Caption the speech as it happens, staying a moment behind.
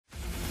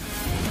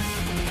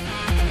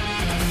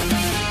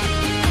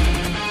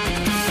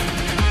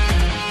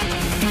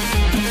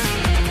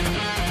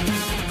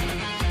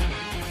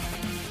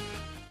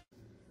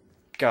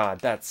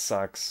God, that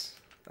sucks.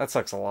 That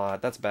sucks a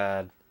lot. That's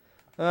bad.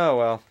 Oh,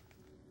 well.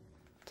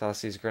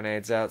 Toss these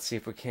grenades out, see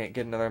if we can't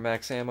get another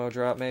max ammo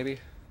drop, maybe.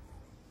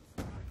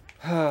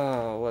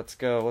 Oh, let's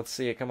go. Let's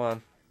see it. Come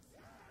on.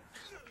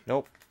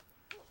 Nope.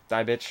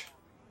 Die, bitch.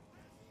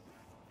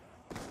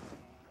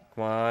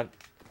 Come on.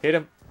 Hit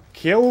him.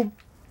 Kill him.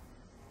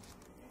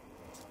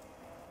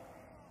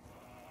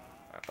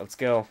 Right, let's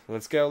go.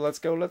 Let's go. Let's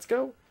go. Let's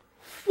go.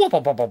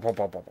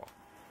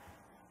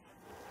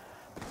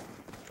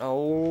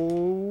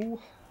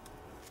 Oh.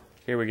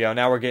 Here we go.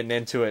 Now we're getting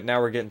into it. Now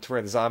we're getting to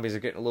where the zombies are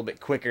getting a little bit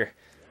quicker.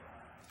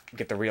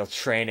 Get the real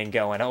training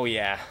going. Oh,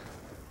 yeah.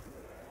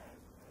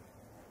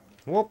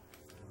 Whoop.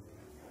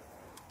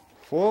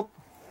 Whoop.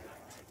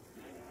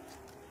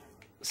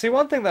 See,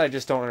 one thing that I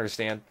just don't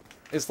understand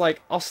is,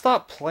 like, I'll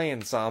stop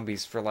playing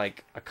zombies for,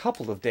 like, a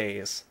couple of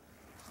days.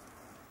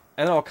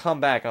 And then I'll come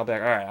back and I'll be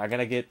like, alright, I'm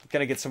gonna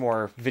get some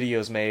more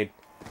videos made.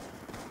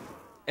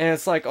 And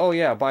it's like, oh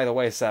yeah, by the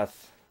way,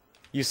 Seth,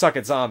 you suck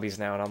at zombies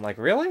now. And I'm like,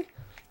 really?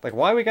 Like,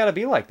 why we gotta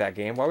be like that,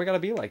 game? Why we gotta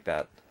be like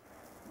that?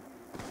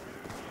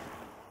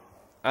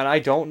 And I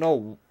don't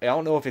know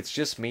if it's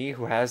just me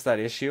who has that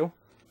issue,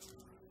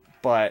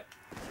 but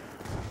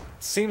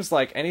it seems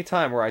like any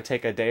time where I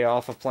take a day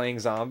off of playing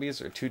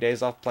zombies, or 2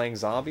 days off playing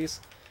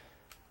zombies,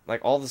 like,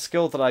 all the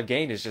skill that I've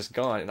gained is just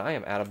gone, and I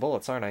am out of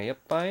bullets, aren't I?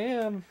 Yep, I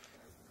am.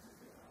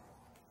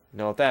 You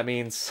know what that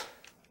means?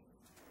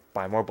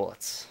 Buy more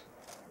bullets.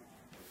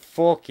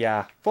 Fuck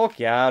yeah. Fuck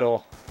yeah,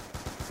 though.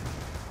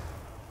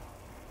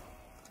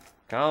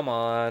 Come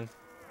on.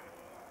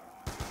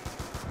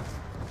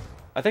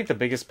 I think the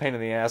biggest pain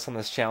in the ass on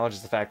this challenge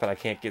is the fact that I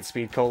can't get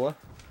speed cola.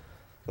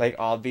 Like,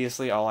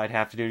 obviously, all I'd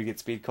have to do to get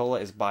speed cola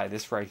is buy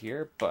this right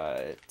here,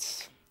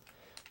 but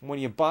when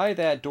you buy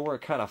that door,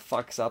 it kind of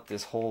fucks up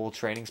this whole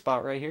training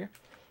spot right here.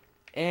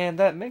 And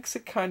that makes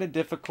it kind of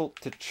difficult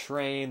to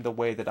train the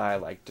way that I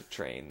like to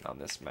train on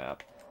this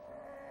map.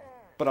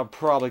 But I'm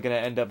probably going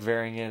to end up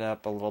varying it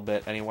up a little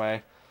bit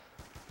anyway.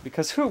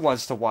 Because who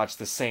wants to watch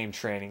the same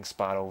training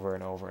spot over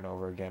and over and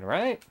over again,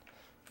 right?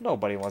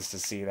 Nobody wants to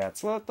see that,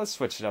 so let's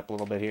switch it up a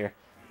little bit here.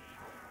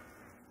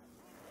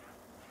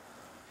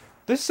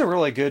 This is a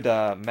really good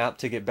map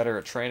to get better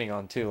at training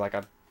on, too. Like,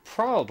 I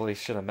probably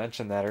should have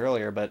mentioned that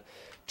earlier, but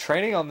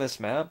training on this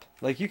map,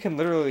 like, you can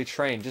literally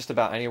train just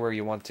about anywhere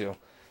you want to.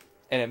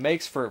 And it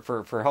makes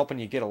for helping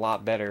you get a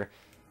lot better.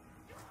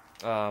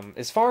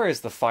 As far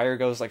as the fire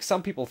goes, like,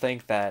 some people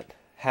think that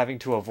having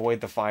to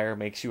avoid the fire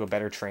makes you a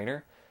better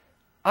trainer.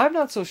 I'm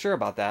not so sure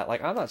about that.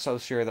 Like, I'm not so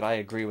sure that I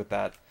agree with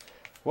that.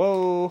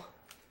 Whoa.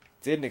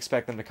 Didn't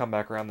expect them to come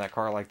back around that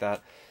car like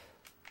that.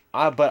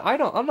 But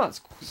I'm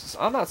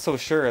not so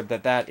sure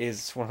that that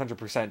is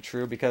 100%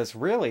 true, because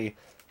really,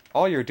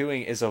 all you're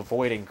doing is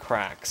avoiding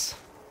cracks.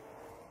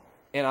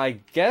 And I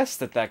guess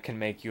that can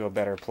make you a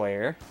better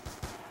player.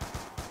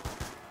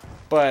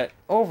 But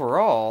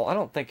overall, I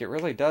don't think it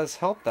really does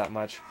help that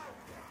much.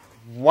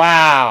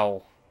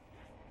 Wow.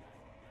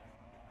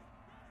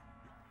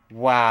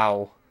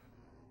 Wow.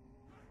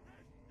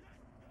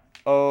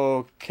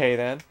 Okay,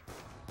 then.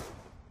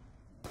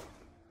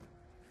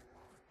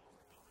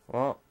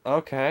 Well,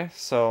 okay.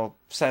 So,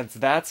 since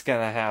that's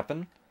gonna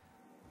happen,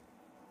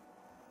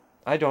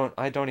 I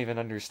don't even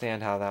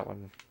understand how that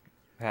one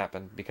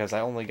happened, because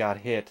I only got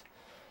hit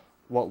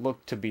what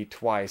looked to be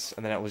twice,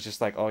 and then it was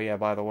just like, oh yeah,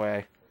 by the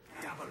way,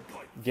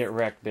 get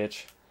wrecked,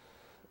 bitch.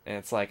 And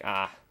it's like,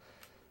 ah,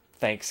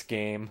 thanks,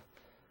 game.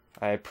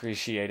 I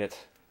appreciate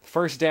it.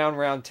 First down,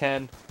 round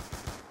 10.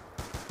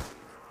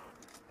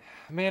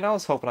 Man, I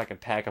was hoping I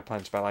could pack a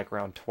punch by like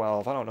round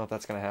 12. I don't know if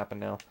that's going to happen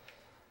now.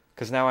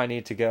 Because now I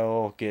need to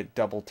go get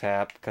double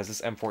tap, because this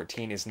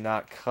M14 is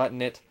not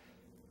cutting it.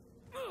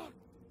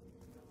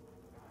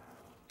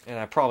 And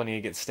I probably need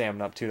to get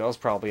stamina up too. That was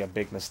probably a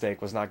big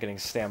mistake, was not getting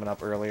stamina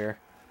up earlier.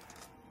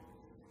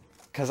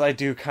 Because I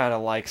do kind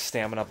of like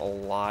stamina up a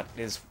lot.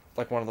 Is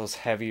like one of those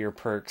heavier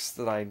perks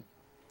that I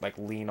like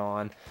lean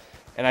on.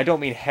 And I don't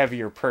mean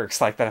heavier perks,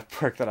 like that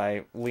perk that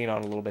I lean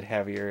on a little bit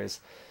heavier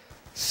is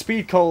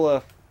Speed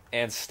Cola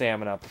and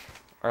Stamina Up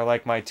are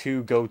like my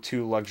two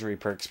go-to luxury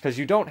perks. Because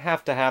you don't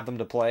have to have them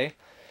to play,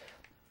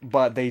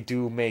 but they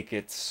do make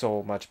it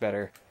so much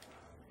better.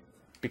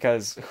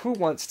 Because who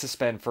wants to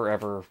spend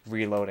forever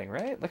reloading,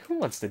 right? Like, who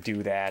wants to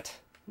do that?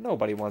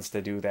 Nobody wants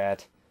to do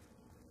that.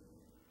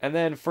 And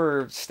then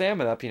for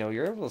Stamina Up, you know,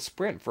 you're able to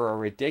sprint for a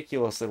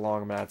ridiculously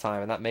long amount of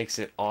time, and that makes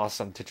it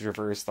awesome to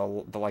traverse the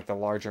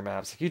larger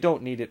maps. Like, you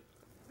don't need it.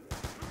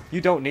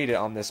 You don't need it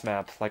on this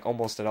map, like,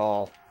 almost at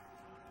all.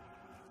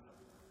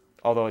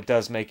 Although it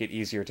does make it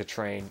easier to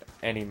train.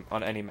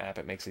 On any map,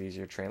 it makes it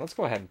easier to train. Let's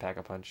go ahead and pack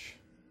a punch.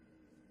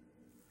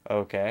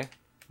 Okay.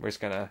 We're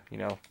just gonna, you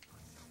know,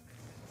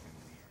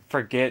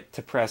 forget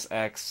to press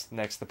X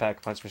next to the pack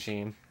a punch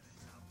machine.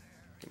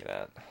 Give me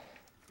that.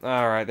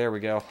 Alright, there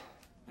we go.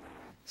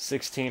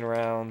 16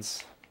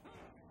 rounds.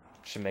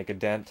 Should make a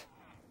dent.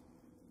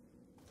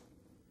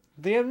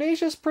 The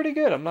amnesia's pretty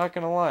good, I'm not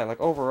gonna lie. Like,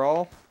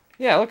 overall.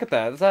 Yeah, look at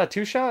that. Is that a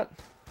 2-shot?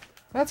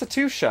 That's a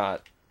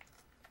 2-shot.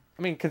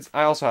 I mean, cause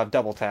I also have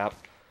double tap,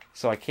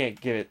 so I can't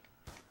give it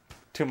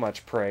too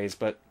much praise,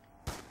 but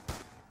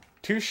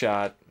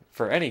 2-shot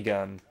for any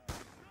gun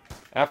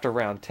after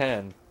round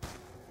 10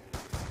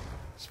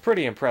 is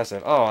pretty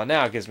impressive. Oh,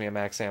 now it gives me a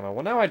max ammo.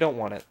 Well, now I don't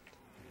want it.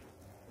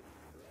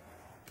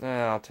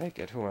 I'll take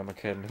it. Who am I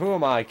kidding? Who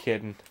am I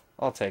kidding?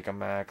 I'll take a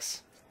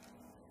max.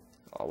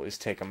 Always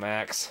take a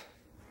max.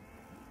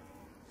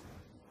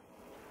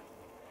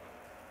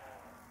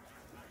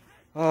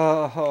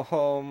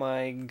 Oh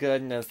my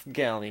goodness,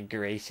 golly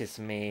gracious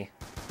me.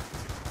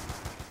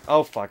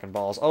 Oh fucking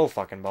balls, oh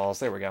fucking balls,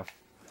 there we go.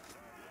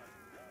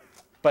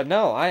 But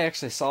no, I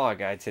actually saw a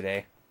guy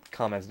today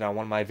commented on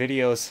one of my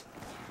videos,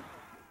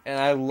 and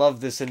I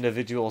love this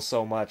individual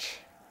so much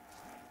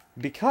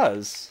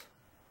because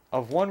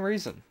of one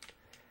reason.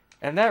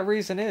 And that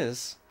reason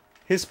is,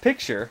 his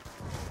picture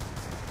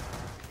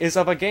is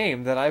of a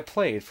game that I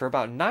played for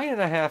about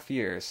 9.5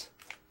 years.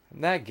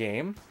 And that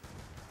game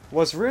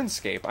was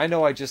RuneScape. I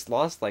know I just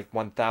lost like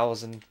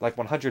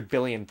 100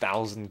 billion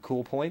thousand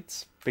cool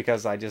points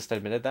because I just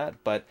admitted that,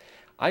 but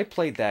I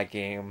played that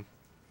game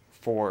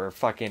for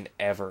fucking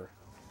ever.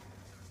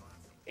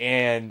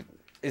 And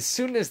as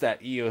soon as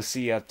that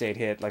EOC update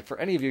hit, like for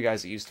any of you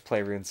guys that used to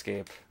play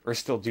RuneScape, or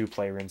still do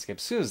play RuneScape,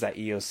 as soon as that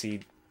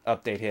EOC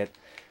update hit,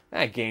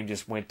 that game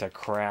just went to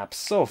crap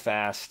so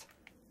fast.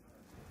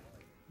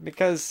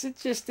 Because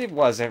it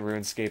wasn't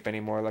RuneScape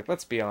anymore. Like,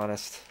 let's be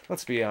honest.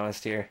 Let's be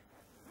honest here.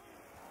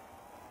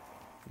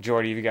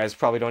 Majority of you guys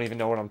probably don't even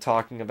know what I'm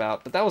talking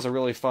about, but that was a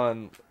really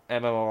fun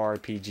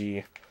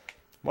MMORPG.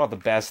 One of the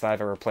best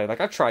I've ever played.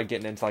 Like, I've tried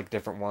getting into, like,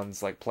 different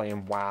ones, like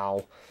playing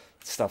WoW,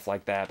 stuff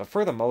like that, but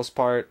for the most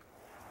part,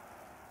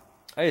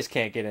 I just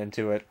can't get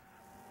into it.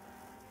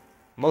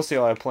 Mostly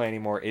all I play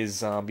anymore is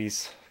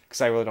zombies, because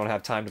I really don't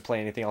have time to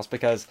play anything else,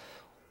 because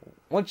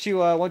once you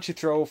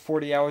throw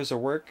 40 hours of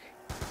work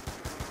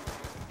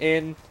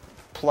in,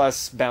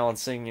 plus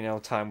balancing, you know,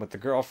 time with the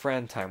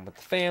girlfriend, time with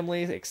the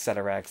family,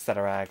 etc.,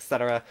 etc.,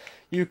 etc.,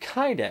 you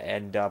kind of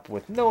end up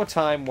with no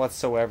time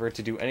whatsoever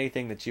to do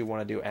anything that you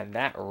want to do, and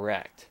that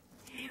wrecked.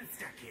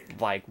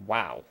 Like,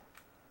 wow.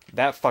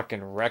 That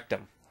fucking wrecked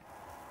him.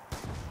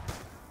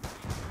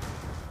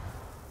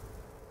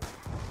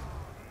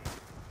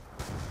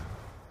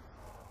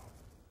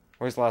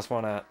 Where's the last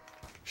one at?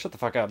 Shut the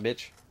fuck up,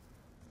 bitch.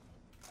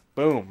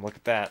 Boom, look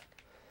at that.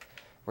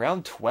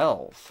 Round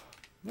 12.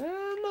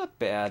 Not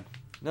bad.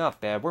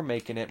 Not bad. We're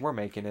making it. We're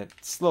making it.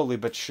 Slowly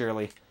but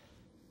surely.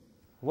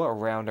 What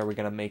round are we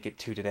going to make it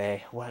to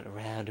today? What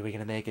round are we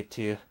going to make it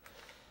to?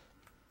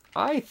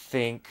 I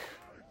think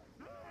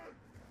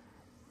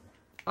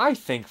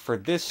for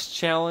this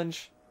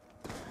challenge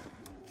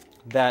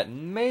that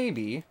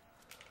maybe,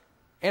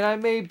 and I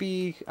may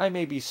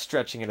be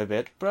stretching it a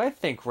bit, but I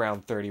think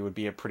round 30 would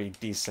be a pretty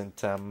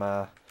decent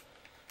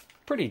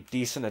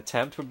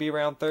attempt would be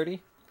round 30.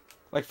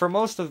 Like, for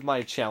most of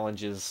my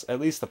challenges,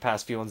 at least the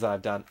past few ones that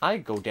I've done, I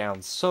go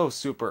down so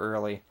super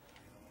early.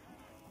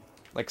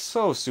 Like,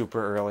 so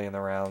super early in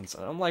the rounds.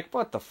 And I'm like,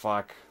 what the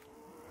fuck?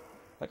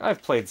 Like,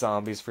 I've played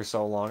zombies for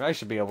so long, I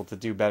should be able to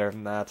do better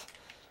than that.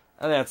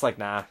 And then it's like,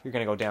 nah, you're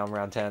gonna go down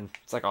round 10.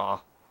 It's like,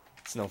 aw,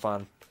 it's no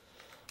fun.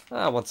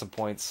 I want some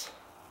points.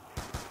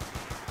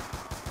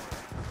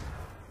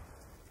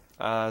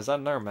 Is that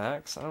another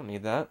max? I don't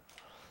need that.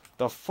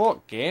 The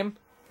fuck, game?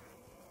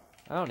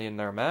 I don't need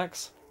another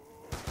max.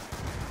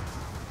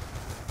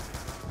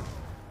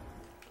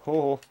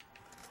 Oh.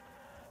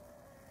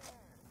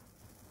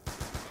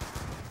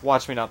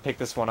 Watch me not pick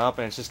this one up,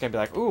 and it's just gonna be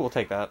like, ooh, we'll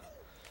take that.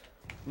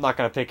 I'm not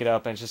gonna pick it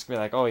up, and it's just gonna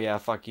be like, oh yeah,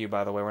 fuck you,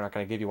 by the way, we're not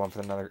gonna give you one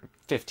for another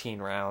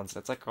 15 rounds.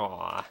 It's like,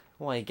 aw,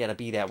 why you gotta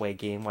be that way,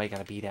 game? Why you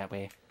gotta be that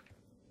way?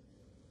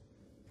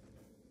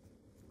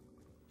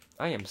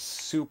 I am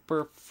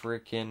super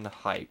freaking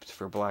hyped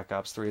for Black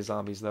Ops 3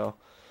 Zombies, though.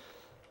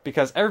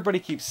 Because everybody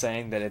keeps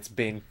saying that it's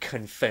been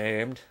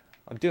confirmed.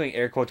 I'm doing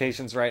air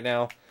quotations right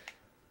now.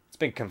 It's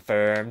been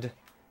confirmed.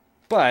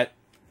 But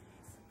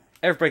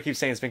everybody keeps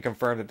saying it's been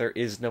confirmed that there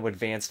is no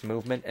advanced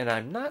movement, and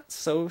I'm not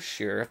so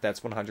sure if that's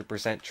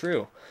 100%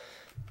 true.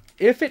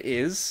 If it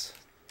is,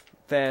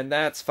 then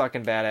that's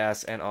fucking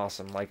badass and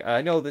awesome. Like,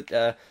 I know that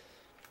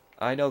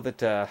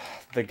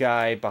the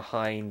guy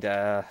behind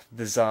the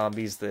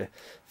zombies,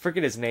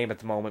 forget his name at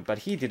the moment, but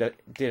he did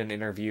an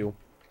interview,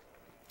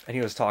 and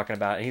he was talking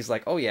about it, and he's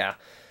like, oh yeah,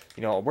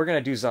 you know, we're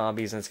gonna do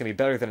zombies, and it's gonna be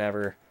better than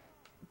ever.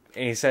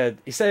 And he said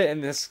it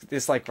in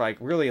this like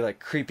really like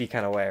creepy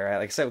kind of way, right?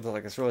 Like, he said with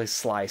like this really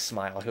sly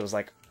smile. He was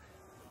like,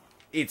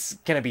 it's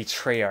gonna be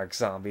Treyarch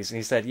zombies, and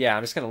he said, yeah,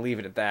 I'm just gonna leave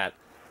it at that.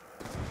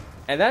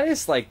 And that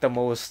is like the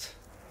most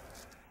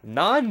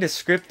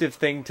non-descriptive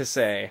thing to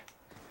say.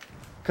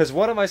 Because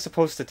what am I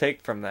supposed to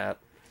take from that?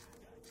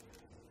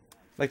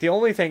 Like, the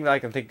only thing that I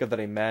can think of that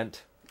he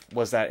meant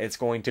was that it's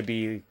going to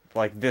be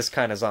like this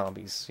kind of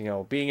zombies. You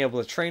know, being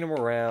able to train them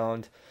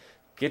around,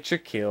 get your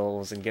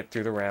kills, and get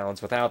through the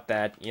rounds without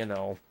that, you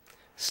know,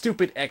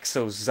 stupid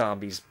exo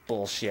zombies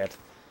bullshit.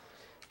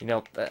 You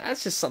know,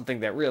 that's just something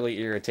that really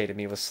irritated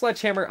me with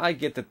Sledgehammer. I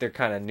get that they're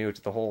kind of new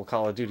to the whole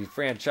Call of Duty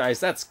franchise.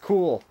 That's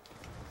cool.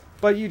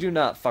 But you do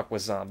not fuck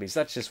with zombies.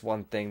 That's just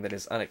one thing that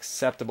is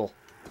unacceptable.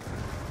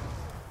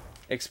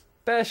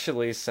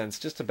 Especially since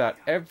just about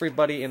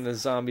everybody in the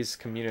zombies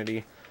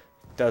community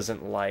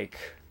doesn't like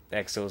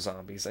exo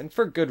zombies. And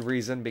for good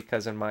reason,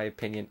 because in my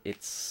opinion,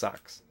 it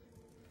sucks.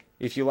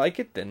 If you like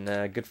it, then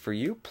good for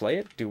you. Play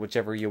it, do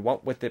whichever you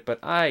want with it,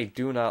 but I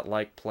do not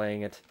like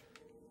playing it.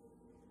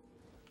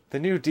 The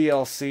new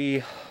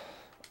DLC,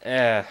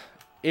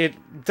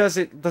 does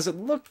it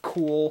look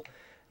cool?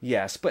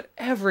 Yes, but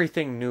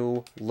everything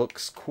new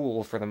looks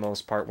cool for the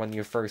most part when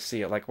you first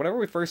see it. Like whenever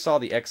we first saw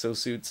the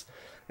exosuits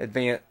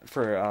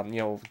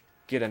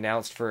get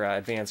announced for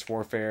Advanced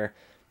Warfare,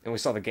 and we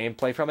saw the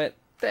gameplay from it,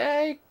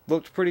 they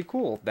looked pretty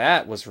cool.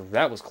 That was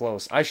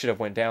close. I should have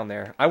went down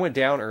there. I went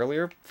down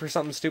earlier for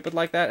something stupid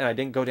like that, and I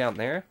didn't go down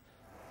there.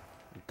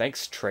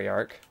 Thanks,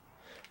 Treyarch.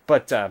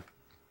 But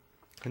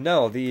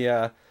no,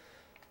 the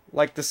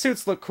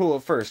suits look cool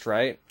at first,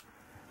 right?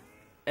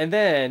 And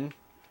then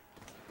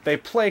they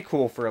play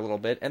cool for a little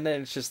bit, and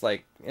then it's just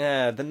like,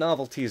 the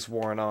novelty's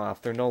worn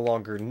off. They're no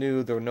longer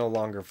new. They're no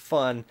longer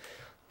fun.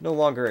 No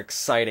longer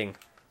exciting.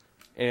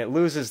 And it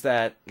loses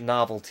that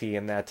novelty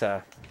and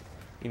that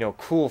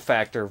cool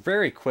factor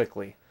very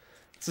quickly.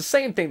 It's the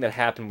same thing that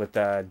happened with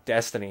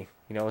Destiny.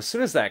 As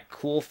soon as that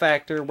cool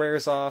factor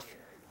wears off,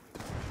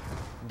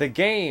 the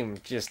game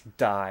just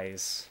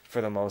dies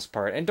for the most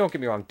part. And don't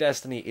get me wrong,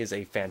 Destiny is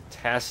a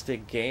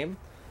fantastic game.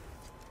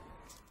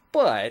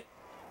 But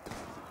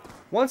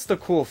once the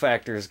cool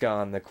factor is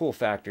gone, the cool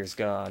factor's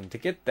gone. To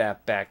get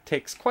that back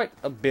takes quite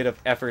a bit of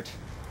effort.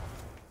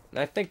 And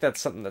I think that's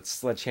something that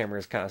Sledgehammer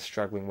is kind of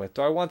struggling with.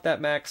 Do I want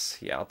that max?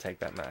 Yeah, I'll take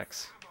that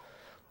max.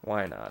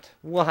 Why not?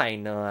 Why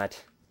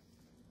not?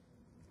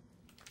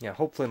 Yeah,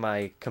 hopefully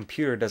my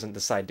computer doesn't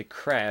decide to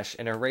crash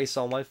and erase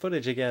all my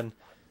footage again.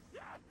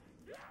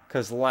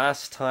 Because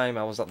last time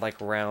I was at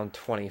like round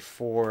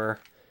 24,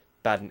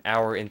 about an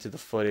hour into the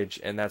footage,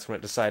 and that's when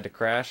it decided to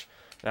crash.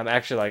 And I'm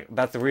actually like,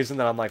 that's the reason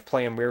that I'm like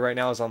playing weird right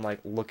now, is I'm like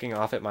looking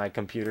off at my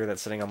computer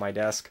that's sitting on my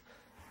desk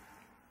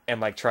and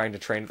like trying to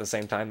train at the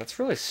same time. That's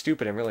really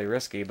stupid and really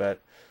risky, but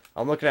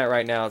I'm looking at it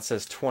right now, it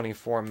says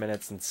 24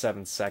 minutes and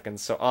 7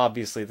 seconds, so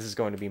obviously this is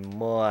going to be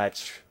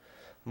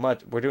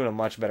we're doing a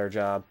much better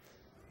job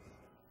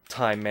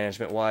time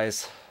management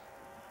wise.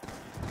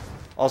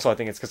 Also, I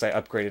think it's because I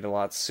upgraded a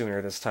lot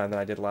sooner this time than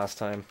I did last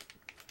time.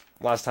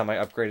 Last time I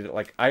upgraded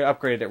it, I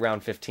upgraded at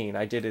round 15.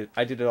 I did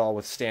it all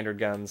with standard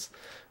guns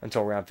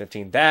until round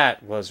 15.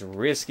 That was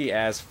risky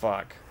as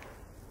fuck.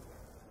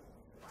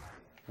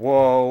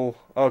 Whoa.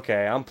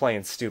 Okay, I'm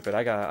playing stupid.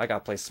 I gotta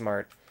play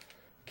smart.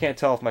 Can't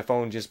tell if my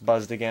phone just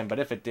buzzed again, but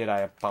if it did, I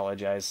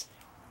apologize.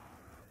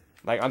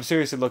 Like, I'm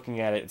seriously looking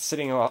at it. It's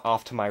sitting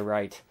off to my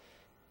right,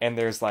 and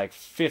there's like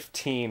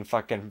 15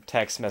 fucking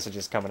text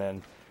messages coming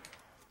in.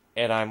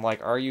 And I'm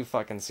like, are you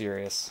fucking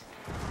serious?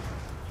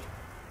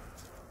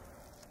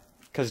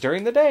 Because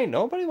during the day,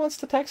 nobody wants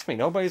to text me.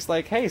 Nobody's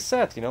like, hey,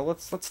 Seth,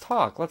 let's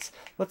talk. Let's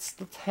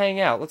hang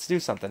out. Let's do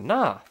something.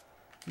 Nah,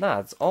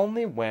 it's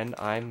only when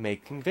I'm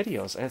making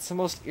videos, and it's the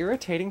most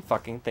irritating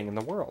fucking thing in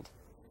the world.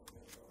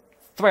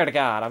 Swear to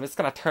God, I'm just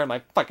gonna turn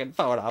my fucking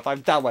phone off.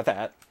 I'm done with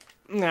that.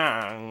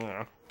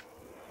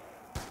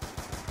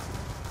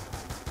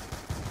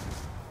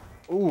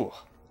 Ooh.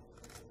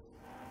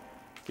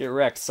 Get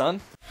wrecked, son.